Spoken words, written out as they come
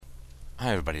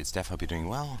Hi everybody, it's Steph. Hope you're doing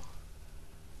well.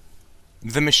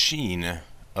 The Machine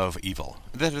of Evil.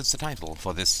 That is the title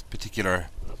for this particular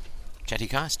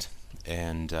chattycast,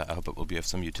 and I hope it will be of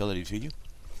some utility to you.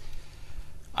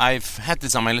 I've had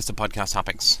this on my list of podcast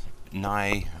topics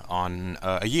nigh on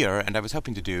a year, and I was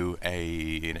hoping to do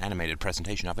an animated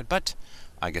presentation of it, but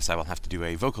I guess I will have to do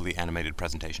a vocally animated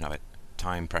presentation of it,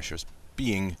 time pressures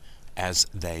being as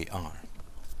they are.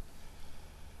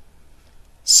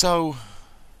 So,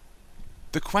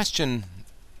 the question,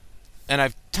 and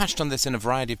I've touched on this in a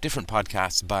variety of different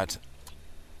podcasts, but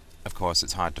of course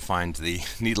it's hard to find the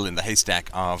needle in the haystack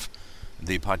of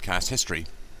the podcast history.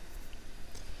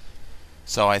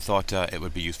 So I thought it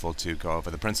would be useful to go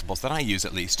over the principles that I use,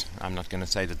 at least. I'm not going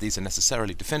to say that these are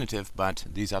necessarily definitive, but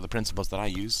these are the principles that I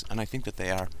use, and I think that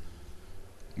they are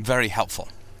very helpful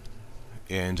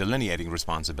in delineating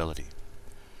responsibility.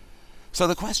 So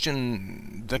the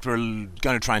question that we're going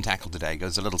to try and tackle today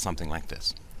goes a little something like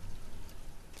this.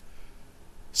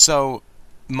 So,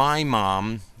 my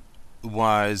mom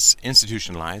was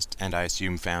institutionalized, and I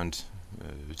assume found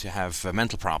to have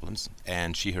mental problems,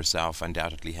 and she herself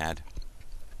undoubtedly had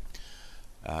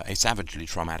a savagely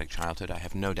traumatic childhood. I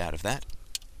have no doubt of that.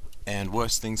 And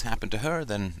worse things happened to her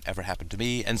than ever happened to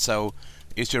me, and so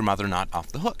is your mother not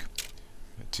off the hook,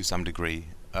 to some degree,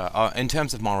 in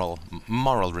terms of moral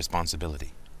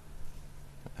responsibility,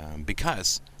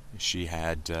 because she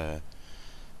had a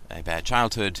bad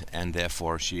childhood, and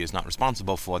therefore she is not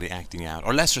responsible for the acting out,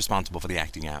 or less responsible for the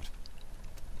acting out,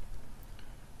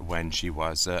 when she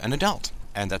was an adult.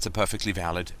 And that's a perfectly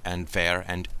valid and fair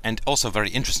and also very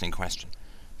interesting question.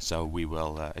 So we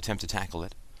will attempt to tackle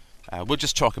it. We'll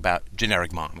just talk about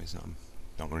generic mom.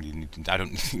 I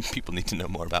don't think people need to know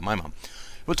more about my mom.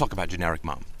 We'll talk about generic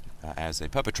mom as a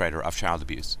perpetrator of child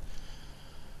abuse.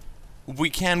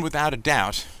 We can, without a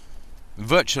doubt,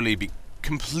 virtually be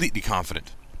completely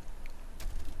confident.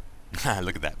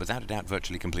 Look at that, without a doubt,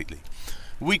 virtually completely.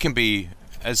 We can be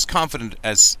as confident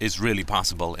as is really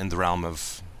possible in the realm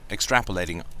of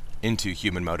extrapolating into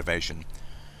human motivation.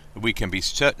 We can be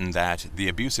certain that the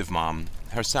abusive mom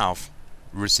herself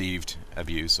received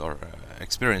abuse or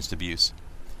experienced abuse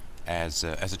as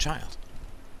a child.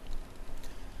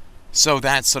 So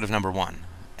that's sort of number one.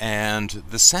 And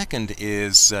the second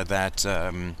is that...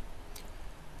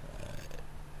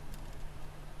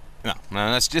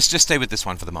 let's just stay with this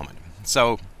one for the moment.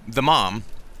 So, the mom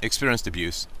experienced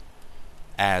abuse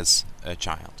as a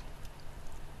child,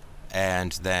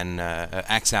 and then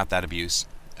acts out that abuse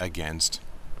against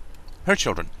her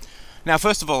children. Now,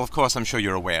 first of all, of course, I'm sure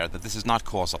you're aware that this is not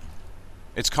causal.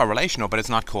 It's correlational, but it's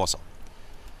not causal.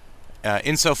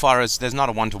 Insofar as there's not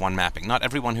a one-to-one mapping. Not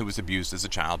everyone who was abused as a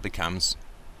child becomes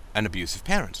an abusive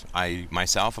parent. I,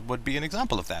 myself, would be an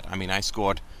example of that. I mean, I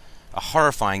scored a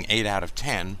horrifying 8 out of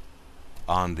 10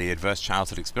 on the Adverse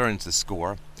Childhood Experiences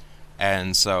score,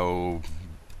 and so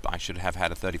I should have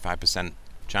had a 35%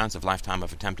 chance of lifetime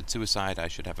of attempted suicide. I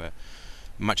should have a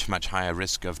much, much higher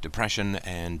risk of depression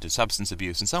and substance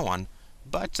abuse and so on.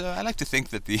 But I like to think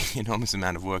that the enormous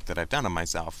amount of work that I've done on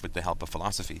myself with the help of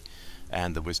philosophy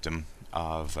and the wisdom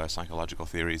of psychological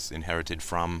theories inherited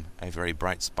from the very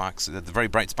bright sparks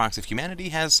of humanity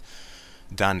has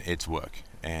done its work,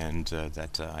 and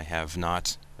that I have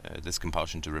not this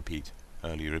compulsion to repeat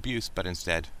earlier abuse, but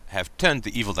instead have turned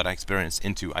the evil that I experienced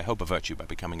into, I hope, a virtue by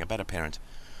becoming a better parent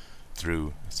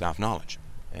through self-knowledge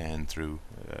and through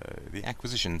the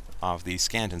acquisition of the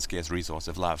scant and scarce resource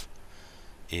of love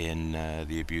in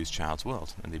the abused child's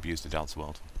world and the abused adult's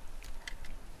world.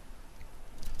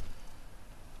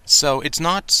 So it's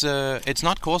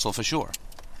not causal for sure.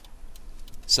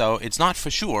 So it's not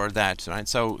for sure that, right?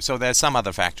 So there's some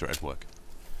other factor at work.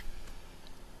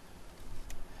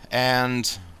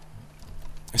 And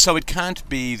so it can't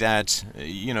be that,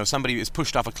 somebody is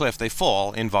pushed off a cliff, they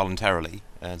fall involuntarily.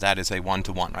 That is a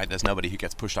one-to-one, right? There's nobody who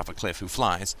gets pushed off a cliff who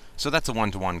flies. So that's a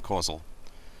one-to-one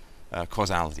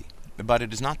causality. But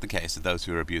it is not the case that those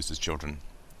who are abused as children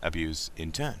abuse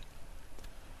in turn.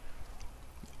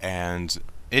 And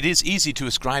it is easy to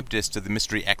ascribe this to the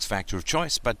mystery X factor of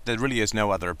choice, but there really is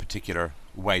no other particular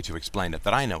way to explain it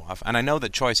that I know of. And I know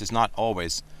that choice is not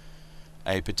always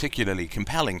a particularly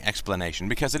compelling explanation,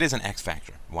 because it is an X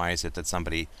factor. Why is it that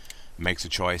somebody makes a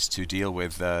choice to deal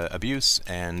with abuse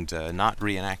and not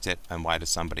reenact it, and why does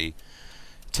somebody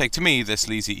take, to me, this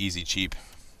sleazy, easy, cheap,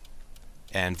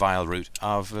 and vile route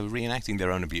of reenacting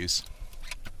their own abuse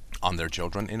on their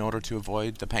children in order to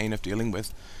avoid the pain of dealing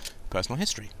with personal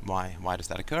history? Why does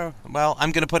that occur? Well,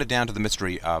 I'm going to put it down to the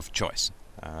mystery of choice.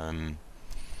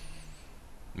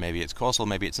 Maybe it's causal,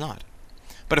 maybe it's not.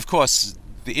 But of course,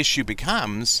 the issue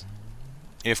becomes,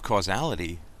 if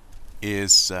causality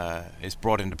is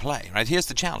brought into play. Right? Here's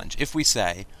the challenge. If we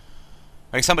say,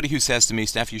 like somebody who says to me,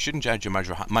 Steph, you shouldn't judge your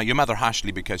mother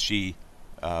harshly because she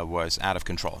was out of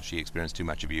control. She experienced too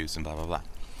much abuse and blah, blah, blah.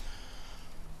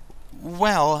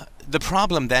 Well, the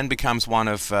problem then becomes one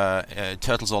of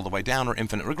turtles all the way down or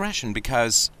infinite regression,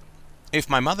 because if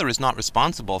my mother is not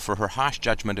responsible for her harsh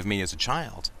judgment of me as a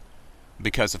child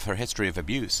because of her history of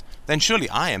abuse, then surely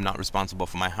I am not responsible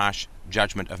for my harsh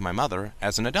judgment of my mother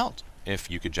as an adult, if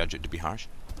you could judge it to be harsh,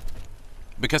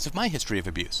 because of my history of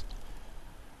abuse.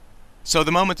 So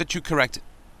the moment that you correct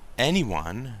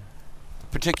anyone,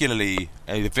 particularly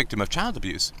a victim of child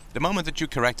abuse, the moment that you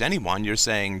correct anyone, you're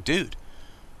saying, dude,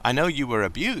 I know you were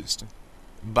abused,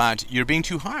 but you're being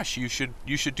too harsh. You should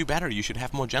do better. You should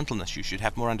have more gentleness. You should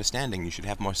have more understanding. You should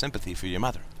have more sympathy for your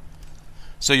mother.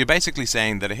 So you're basically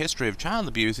saying that a history of child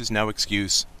abuse is no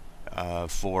excuse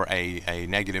for a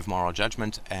negative moral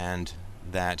judgment, and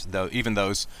that even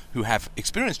those who have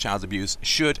experienced child abuse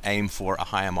should aim for a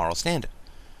higher moral standard.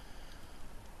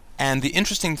 And the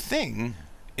interesting thing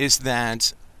is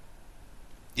that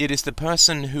it is the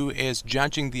person who is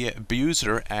judging the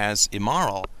abuser as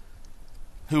immoral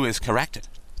who is corrected,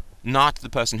 not the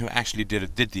person who actually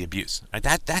did the abuse.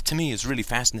 That to me is really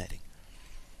fascinating.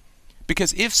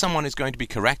 Because if someone is going to be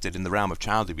corrected in the realm of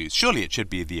child abuse, surely it should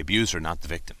be the abuser, not the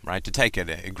victim, right? To take an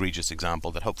egregious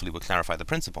example that hopefully will clarify the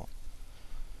principle.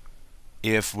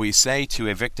 If we say to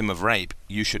a victim of rape,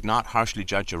 you should not harshly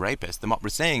judge a rapist, then what we're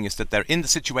saying is that in the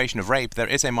situation of rape, there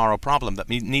is a moral problem that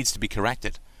needs to be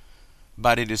corrected.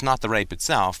 But it is not the rape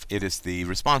itself, it is the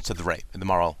response to the rape, the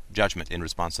moral judgment in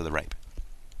response to the rape.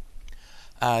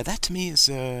 That to me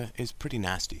is pretty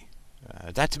nasty.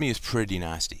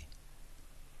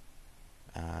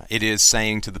 It is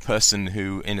saying to the person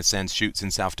who, in a sense, shoots in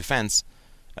self-defense,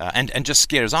 and just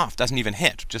scares off, doesn't even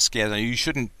hit, just scares. You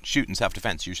shouldn't shoot in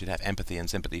self-defense. You should have empathy and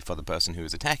sympathy for the person who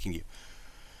is attacking you.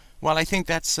 Well, I think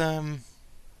that's an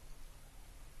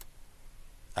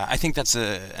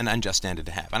unjust standard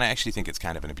to have, and I actually think it's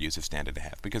kind of an abusive standard to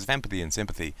have, because if empathy and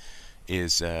sympathy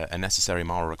is a necessary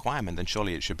moral requirement, then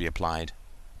surely it should be applied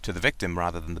to the victim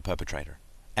rather than the perpetrator.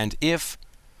 And if,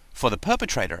 for the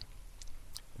perpetrator,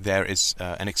 there is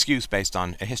an excuse based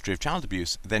on a history of child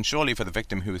abuse, then surely for the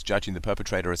victim who is judging the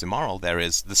perpetrator as immoral, there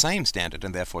is the same standard,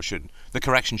 and therefore the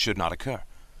correction should not occur.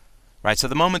 Right? So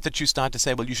the moment that you start to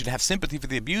say, well, you should have sympathy for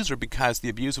the abuser because the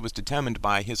abuser was determined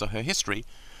by his or her history,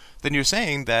 then you're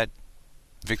saying that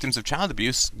victims of child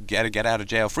abuse get a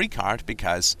get-out-of-jail-free card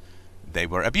because they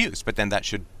were abused. But then that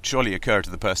should surely occur to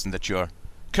the person that you're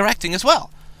correcting as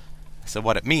well. So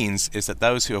what it means is that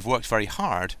those who have worked very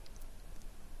hard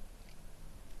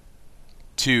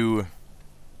to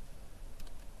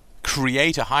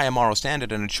create a higher moral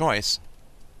standard and a choice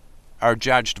are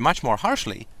judged much more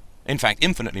harshly, in fact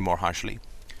infinitely more harshly,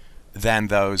 than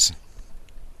those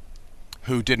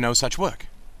who did no such work.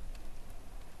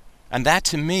 And that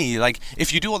to me, like,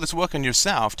 if you do all this work on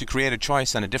yourself to create a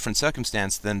choice and a different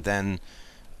circumstance than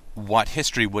what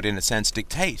history would in a sense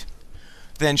dictate,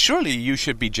 then surely you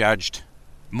should be judged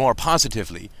more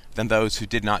positively than those who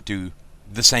did not do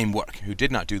the same work, who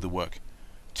did not do the work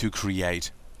to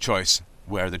create choice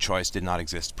where the choice did not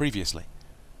exist previously.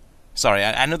 Sorry,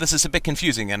 I know this is a bit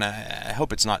confusing, and I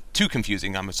hope it's not too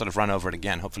confusing. I'm going to sort of run over it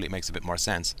again. Hopefully it makes a bit more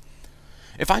sense.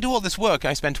 If I do all this work,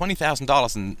 I spend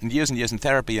 $20,000 and years in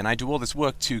therapy, and I do all this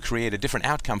work to create a different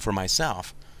outcome for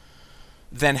myself,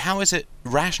 then how is it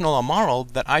rational or moral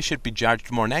that I should be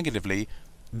judged more negatively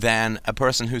than a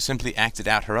person who simply acted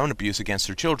out her own abuse against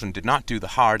her children, did not do the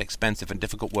hard, expensive, and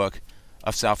difficult work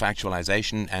of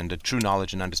self-actualization and a true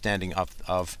knowledge and understanding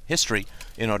of history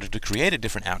in order to create a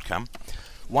different outcome?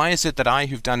 Why is it that I,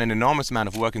 who've done an enormous amount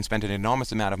of work and spent an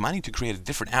enormous amount of money to create a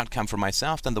different outcome for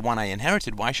myself than the one I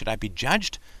inherited, why should I be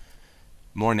judged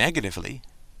more negatively?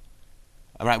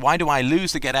 All right, why do I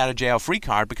lose the get-out-of-jail-free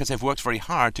card because I've worked very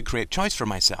hard to create choice for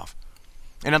myself?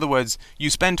 In other words, you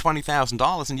spend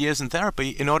 $20,000 in years in therapy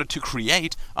in order to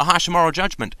create a harsh moral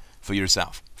judgment for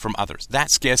yourself from others. That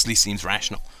scarcely seems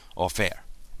rational or fair.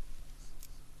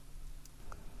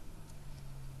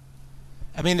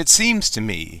 I mean, it seems to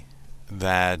me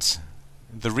that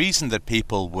the reason that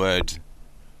people would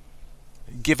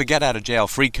give a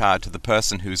get-out-of-jail-free card to the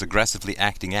person who's aggressively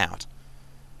acting out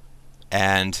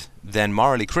and then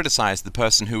morally criticize the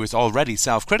person who is already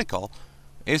self-critical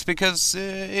is because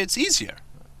it's easier.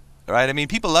 Right? I mean,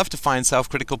 people love to find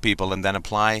self-critical people and then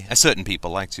apply, certain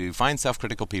people like to find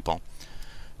self-critical people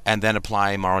and then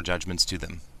apply moral judgments to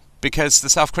them. Because the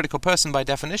self-critical person, by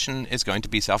definition, is going to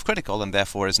be self-critical and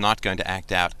therefore is not going to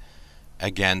act out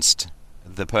against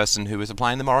the person who is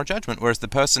applying the moral judgment, whereas the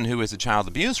person who is a child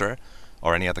abuser,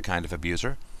 or any other kind of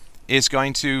abuser, is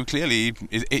going to clearly...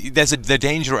 there's the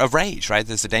danger of rage, right?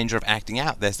 There's the danger of acting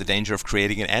out. There's the danger of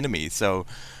creating an enemy. So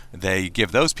they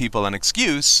give those people an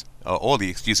excuse, or all the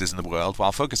excuses in the world,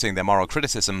 while focusing their moral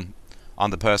criticism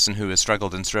on the person who has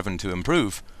struggled and striven to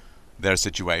improve their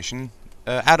situation,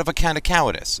 out of a kind of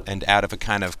cowardice and out of a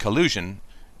kind of collusion,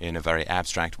 in a very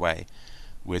abstract way,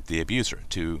 with the abuser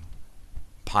to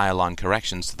pile on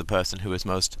corrections to the person who is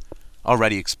most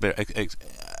already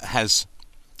has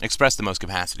expressed the most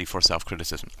capacity for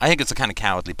self-criticism. I think it's a kind of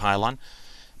cowardly pile-on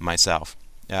myself.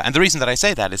 And the reason that I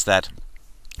say that is that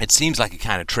it seems like a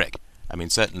kind of trick. I mean,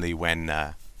 certainly when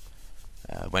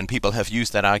people have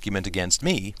used that argument against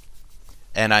me,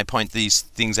 and I point these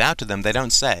things out to them, they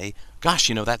don't say, gosh,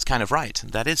 that's kind of right.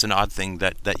 That is an odd thing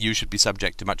that you should be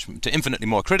subject to infinitely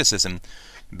more criticism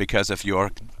because of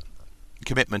your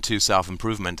commitment to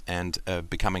self-improvement and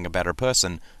becoming a better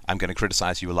person. I'm going to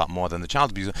criticize you a lot more than the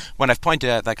child abuser. When I've pointed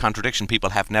out that contradiction,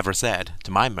 people have never said,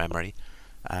 to my memory,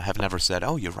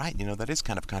 oh, you're right, that is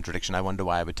kind of a contradiction. I wonder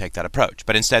why I would take that approach.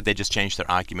 But instead, they just change their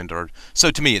argument.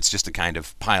 So to me, it's just a kind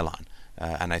of pile-on,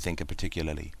 and I think a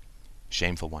particularly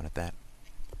shameful one at that.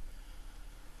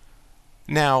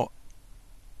 Now,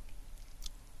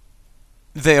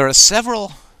 there are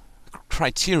several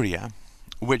criteria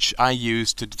which I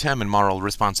use to determine moral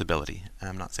responsibility.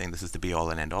 I'm not saying this is the be-all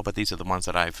and end-all, but these are the ones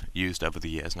that I've used over the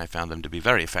years, and I found them to be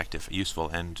very effective, useful,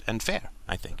 and fair,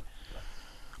 I think.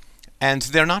 And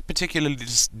they're not particularly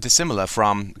dissimilar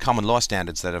from common law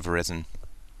standards that have arisen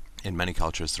in many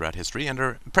cultures throughout history and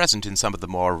are present in some of the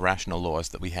more rational laws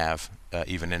that we have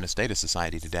even in a status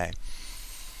society today.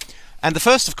 And the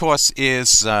first, of course,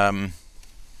 is the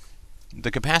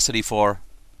capacity for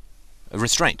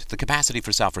restraint, the capacity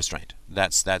for self-restraint.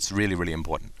 That's really, really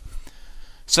important.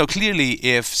 So clearly,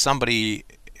 if somebody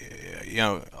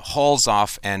hauls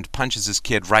off and punches his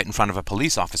kid right in front of a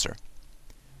police officer,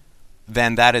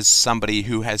 then that is somebody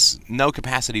who has no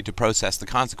capacity to process the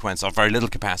consequence, or very little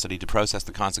capacity to process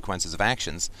the consequences of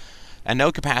actions, and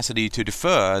no capacity to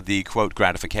defer the, quote,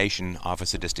 gratification of a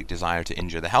sadistic desire to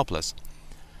injure the helpless.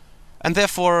 And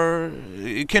therefore,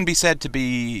 it can be said to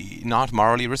be not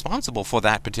morally responsible for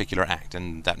that particular act,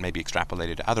 and that may be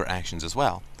extrapolated to other actions as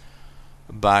well.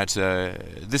 But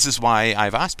this is why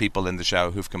I've asked people in the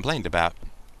show who've complained about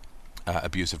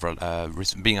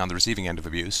being on the receiving end of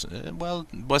abuse, well,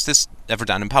 was this ever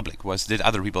done in public? Was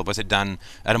it done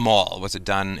at a mall? Was it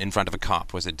done in front of a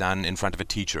cop? Was it done in front of a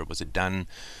teacher? Was it done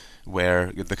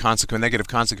where the negative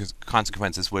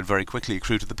consequences would very quickly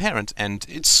accrue to the parent? And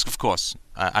it's, of course,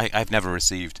 I've never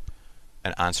received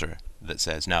an answer that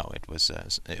says no, it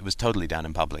was totally done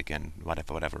in public and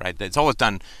whatever, right? It's always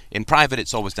done in private.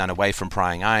 It's always done away from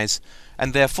prying eyes,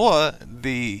 and therefore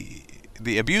the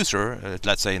abuser,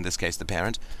 let's say in this case the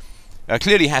parent,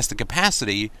 clearly has the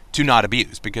capacity to not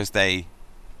abuse because they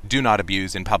do not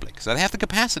abuse in public. So they have the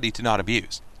capacity to not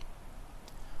abuse.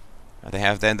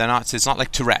 They're not. It's not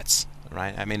like Tourette's,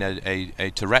 right? I mean, a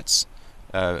Tourette's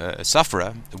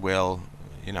sufferer will,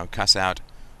 cuss out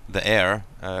the air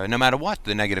no matter what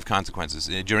the negative consequences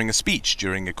during a speech,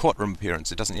 during a courtroom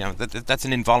appearance. It doesn't. That's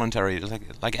an involuntary,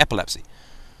 like epilepsy.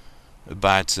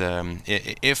 But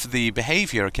if the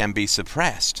behavior can be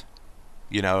suppressed,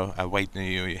 wait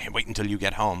until you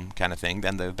get home, kind of thing,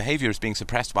 then the behavior is being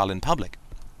suppressed while in public,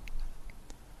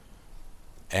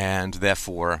 and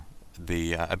therefore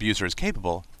the abuser is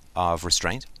capable of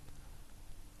restraint,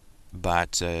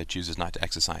 but chooses not to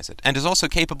exercise it, and is also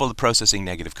capable of processing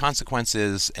negative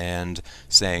consequences and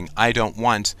saying, I don't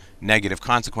want negative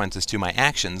consequences to my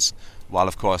actions, while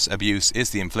of course abuse is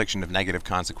the infliction of negative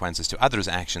consequences to others'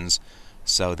 actions.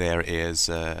 So there is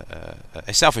a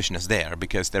selfishness there,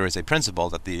 because there is a principle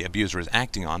that the abuser is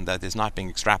acting on that is not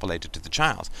being extrapolated to the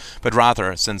child, but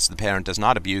rather, since the parent does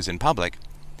not abuse in public,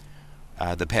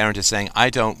 the parent is saying,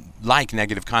 I don't like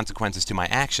negative consequences to my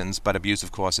actions, but abuse,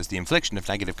 of course, is the infliction of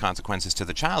negative consequences to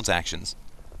the child's actions.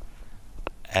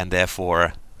 And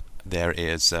therefore, there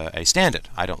is a standard.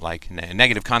 I don't like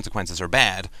negative consequences are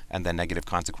bad, and then negative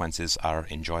consequences are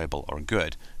enjoyable or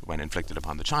good when inflicted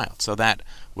upon the child. So that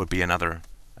would be another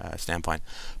standpoint.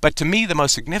 But to me, the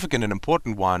most significant and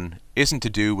important one isn't to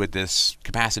do with this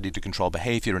capacity to control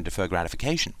behavior and defer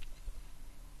gratification.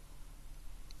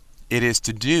 It is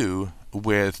to do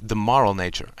with the moral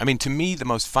nature. I mean, to me, the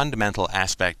most fundamental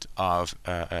aspect of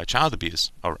child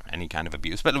abuse, or any kind of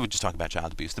abuse, but we'll just talk about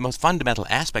child abuse, the most fundamental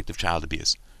aspect of child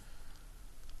abuse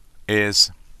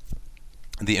is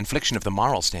the infliction of the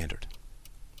moral standard.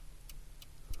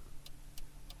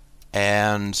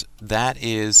 And that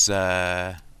is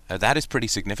pretty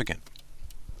significant.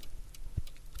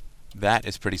 That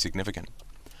is pretty significant.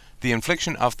 the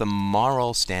infliction of the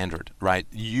moral standard, right?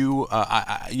 You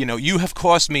have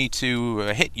caused me to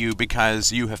hit you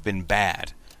because you have been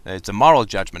bad. It's a moral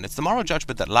judgment. It's the moral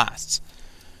judgment that lasts.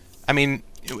 I mean,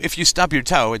 if you stub your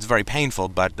toe, it's very painful,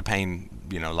 but the pain,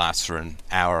 lasts for an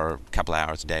hour, or a couple of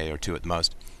hours, a day or two at the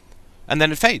most. And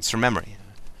then it fades from memory.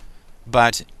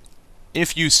 But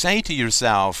if you say to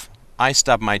yourself, I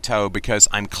stub my toe because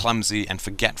I'm clumsy and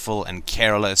forgetful and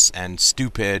careless and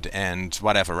stupid and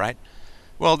whatever, right?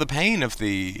 Well, the pain of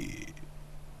the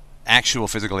actual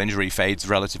physical injury fades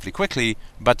relatively quickly,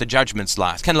 but the judgments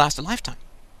can last a lifetime.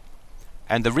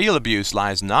 And the real abuse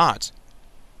lies not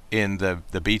in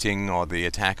the beating or the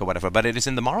attack or whatever, but it is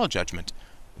in the moral judgment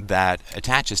that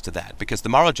attaches to that, because the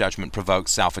moral judgment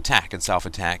provokes self-attack, and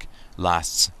self-attack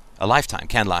lasts a lifetime,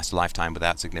 can last a lifetime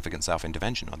without significant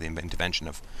self-intervention or the intervention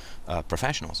of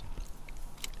professionals.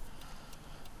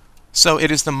 So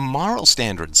it is the moral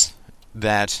standards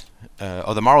that,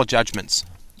 or the moral judgments,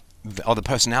 or the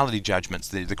personality judgments,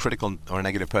 the critical or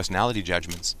negative personality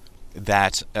judgments,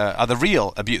 that are the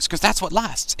real abuse, because that's what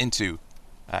lasts into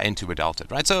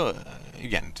adulthood, right? So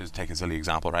again, to take a silly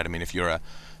example, right? I mean, if you're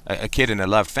a kid in a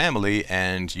loved family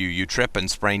and you trip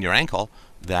and sprain your ankle,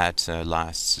 that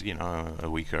lasts a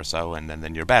week or so, and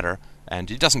then you're better, and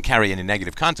it doesn't carry any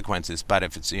negative consequences. But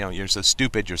if it's you're so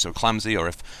stupid, you're so clumsy, or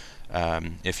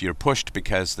if you're pushed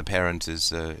because the parent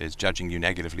is judging you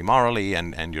negatively morally,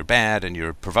 and you're bad, and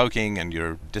you're provoking, and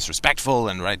you're disrespectful,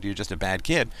 and right, you're just a bad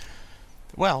kid,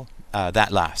 well,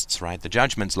 that lasts, right? The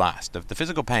judgments last. The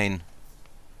physical pain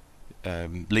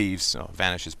leaves or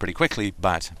vanishes pretty quickly,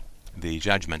 but the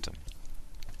judgment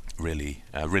really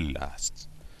lasts.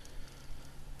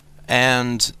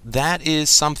 And that is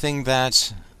something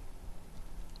that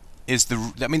is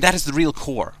that is the real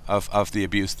core of the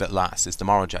abuse that lasts, is the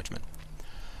moral judgment.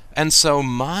 And so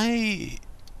my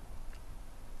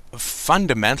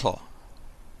fundamental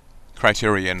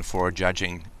criterion for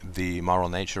judging the moral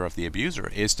nature of the abuser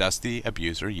is, does the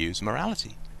abuser use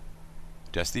morality?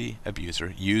 Does the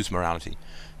abuser use morality?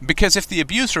 Because if the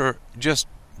abuser just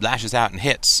lashes out and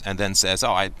hits and then says,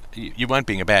 you weren't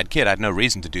being a bad kid, I had no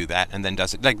reason to do that, and then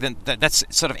does it, then that's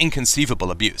sort of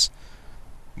inconceivable abuse,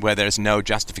 where there's no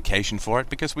justification for it,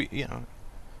 because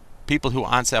people who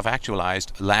aren't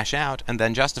self-actualized lash out and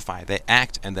then justify. They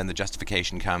act, and then the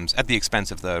justification comes at the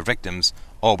expense of the victims,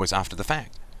 always after the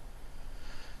fact.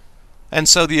 And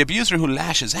so the abuser who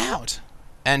lashes out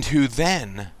and who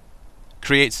then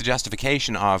creates the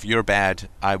justification of, you're bad,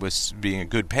 I was being a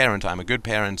good parent, I'm a good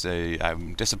parent,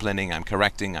 I'm disciplining, I'm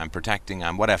correcting, I'm protecting,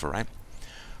 I'm whatever, right?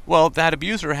 Well, that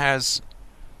abuser has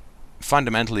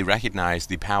fundamentally recognized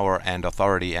the power and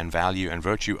authority and value and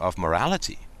virtue of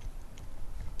morality,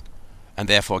 and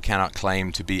therefore cannot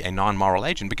claim to be a non-moral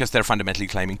agent, because they're fundamentally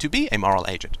claiming to be a moral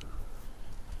agent.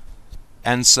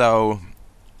 And so,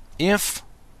 if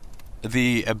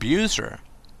the abuser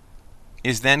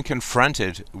is then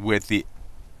confronted with the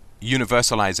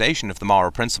universalization of the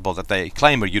moral principle that they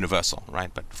claim are universal,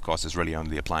 right? But of course is really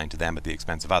only applying to them at the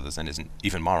expense of others and isn't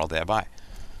even moral thereby.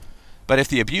 But if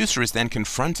the abuser is then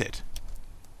confronted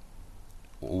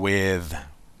with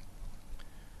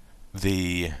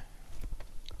the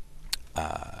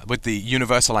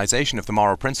universalization of the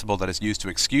moral principle that is used to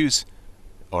excuse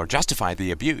or justify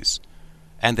the abuse,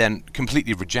 and then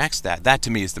completely rejects that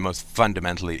to me is the most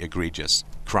fundamentally egregious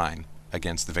crime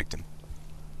against the victim.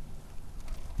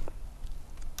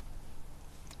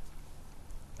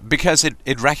 Because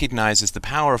it recognizes the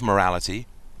power of morality,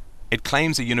 it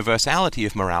claims a universality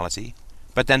of morality,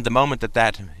 but then the moment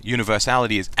that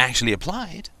universality is actually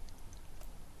applied,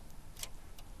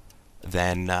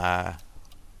 then the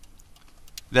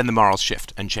morals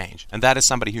shift and change. And that is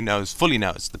somebody who fully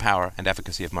knows the power and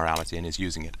efficacy of morality and is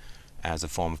using it as a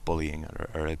form of bullying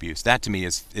or abuse. That to me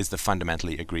is the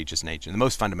fundamentally egregious nature, the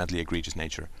most fundamentally egregious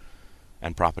nature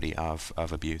and property of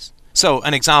abuse. So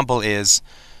an example is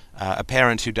a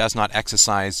parent who does not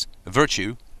exercise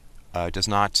virtue, does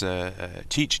not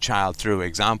teach a child through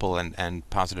example and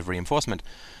positive reinforcement,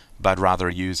 but rather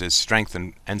uses strength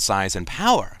and size and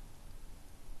power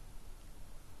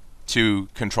to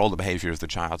control the behavior of the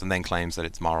child, and then claims that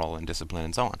it's moral and discipline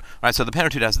and so on. Right, so the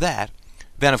parent who does that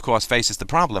then, of course, faces the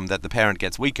problem that the parent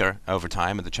gets weaker over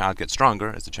time and the child gets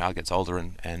stronger as the child gets older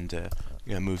and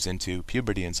moves into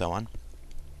puberty and so on.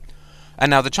 And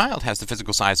now the child has the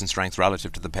physical size and strength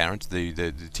relative to the parent,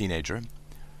 the teenager.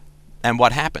 And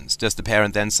what happens? Does the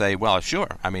parent then say, well,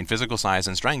 sure, I mean, physical size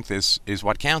and strength is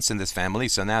what counts in this family,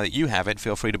 so now that you have it,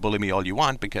 feel free to bully me all you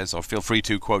want, or feel free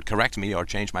to, quote, correct me or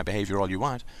change my behavior all you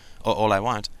want, or all I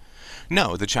want.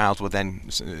 No, the child will then,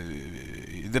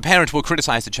 the parent will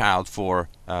criticize the child for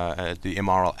the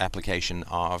immoral application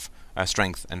of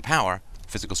strength and power,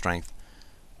 physical strength,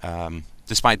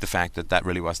 despite the fact that that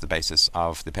really was the basis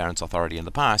of the parent's authority in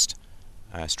the past.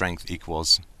 Strength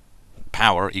equals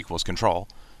power equals control.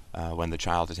 When the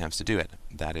child attempts to do it,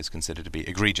 that is considered to be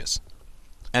egregious.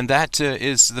 And that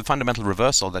is the fundamental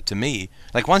reversal that, to me,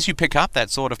 like, once you pick up that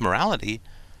sort of morality,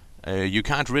 you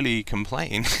can't really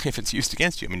complain if it's used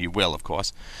against you. I mean, you will, of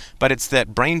course, but it's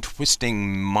that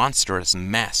brain-twisting, monstrous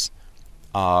mess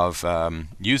of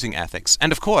using ethics.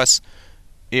 And, of course,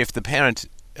 if the parent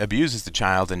abuses the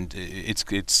child, and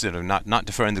it's sort of not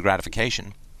deferring the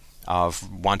gratification of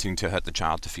wanting to hurt the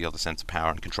child to feel the sense of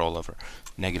power and control over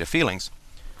negative feelings,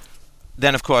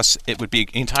 then, of course, it would be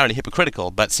entirely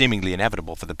hypocritical, but seemingly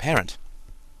inevitable for the parent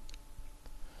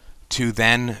to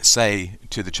then say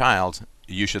to the child,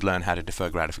 you should learn how to defer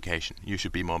gratification. You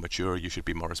should be more mature. You should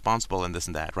be more responsible, and this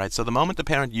and that, right? So the moment the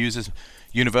parent uses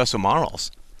universal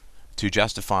morals to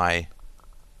justify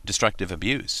destructive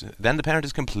abuse, then the parent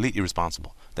is completely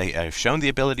responsible. They have shown the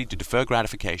ability to defer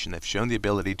gratification. They've shown the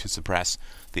ability to suppress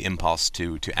the impulse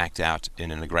to act out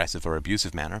in an aggressive or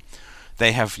abusive manner.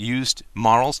 They have used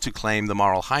morals to claim the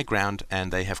moral high ground,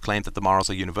 and they have claimed that the morals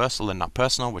are universal and not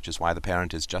personal, which is why the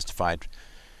parent is justified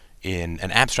in an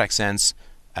abstract sense.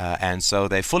 And so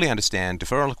they fully understand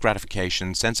deferral of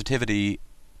gratification, sensitivity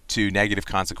to negative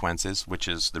consequences, which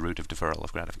is the root of deferral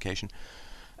of gratification,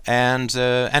 and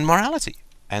morality.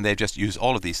 And they just use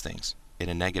all of these things in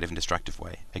a negative and destructive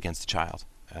way against the child.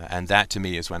 And that, to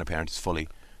me, is when a parent is fully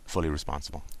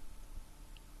responsible.